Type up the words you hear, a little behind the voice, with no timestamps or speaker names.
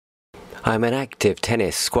I'm an active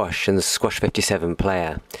tennis, squash and squash 57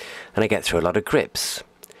 player, and I get through a lot of grips.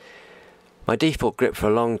 My default grip for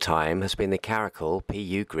a long time has been the Karakal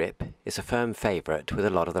PU grip. It's a firm favourite with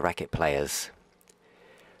a lot of the racket players.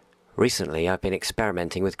 Recently I've been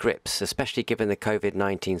experimenting with grips, especially given the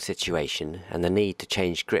COVID-19 situation and the need to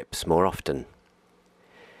change grips more often.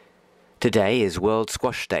 Today is World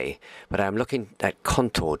Squash Day, but I'm looking at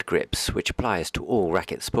contoured grips, which applies to all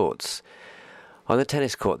racket sports. On the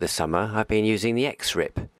tennis court this summer, I've been using the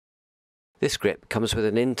X-Grip. This grip comes with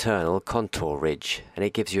an internal contour ridge, and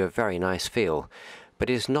it gives you a very nice feel, but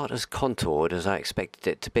it is not as contoured as I expected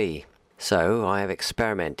it to be. So I have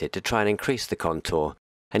experimented to try and increase the contour,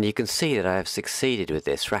 and you can see that I have succeeded with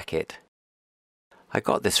this racket. I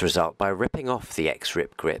got this result by ripping off the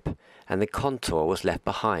X-Grip grip, and the contour was left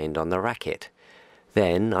behind on the racket.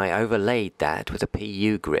 Then I overlaid that with a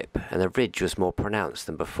PU grip, and the ridge was more pronounced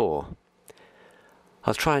than before.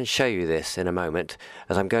 I'll try and show you this in a moment,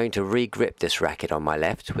 as I'm going to re-grip this racket on my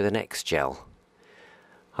left with an X-Gel.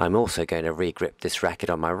 I'm also going to re-grip this racket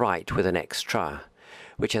on my right with an Extra,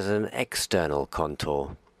 which has an external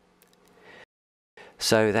contour.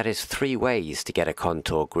 So that is 3 ways to get a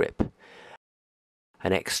contour grip.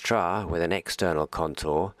 An Extra with an external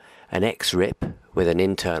contour, an X-Rip with an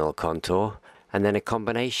internal contour, and then a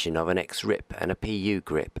combination of an X-Rip and a PU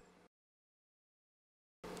grip.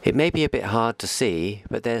 It may be a bit hard to see,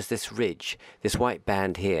 but there's this ridge, this white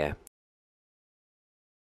band here.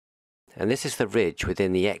 And this is the ridge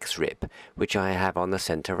within the X-Rip, which I have on the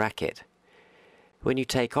centre racket. When you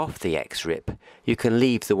take off the X-Rip, you can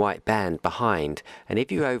leave the white band behind, and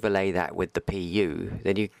if you overlay that with the PU,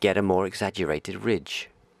 then you get a more exaggerated ridge.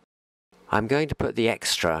 I'm going to put the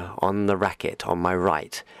Extra on the racket on my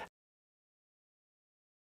right,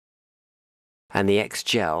 and the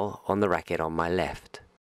X-Gel on the racket on my left.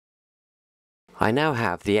 I now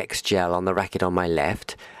have the X-Gel on the racket on my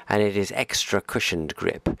left, and it is extra cushioned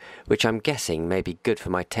grip, which I'm guessing may be good for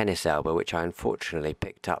my tennis elbow, which I unfortunately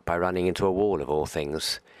picked up by running into a wall of all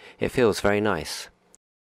things. It feels very nice.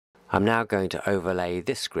 I'm now going to overlay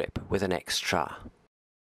this grip with an Extra.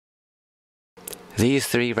 These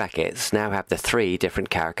 3 rackets now have the 3 different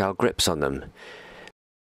Karakal grips on them.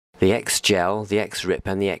 The X-Gel, the X-Rip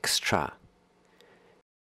and the Extra.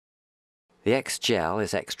 The X-Gel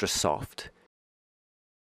is extra soft.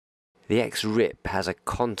 The X-Rip has a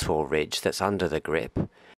contour ridge that's under the grip,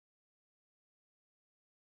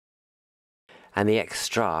 and the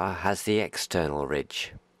Extra has the external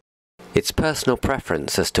ridge. It's personal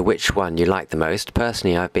preference as to which one you like the most.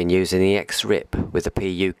 Personally, I've been using the X-Rip with the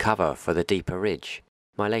PU cover for the deeper ridge.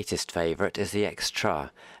 My latest favourite is the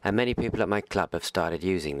Extra, and many people at my club have started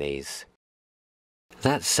using these.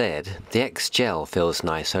 That said, the X-Gel feels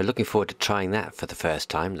nice, so looking forward to trying that for the first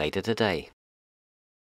time later today.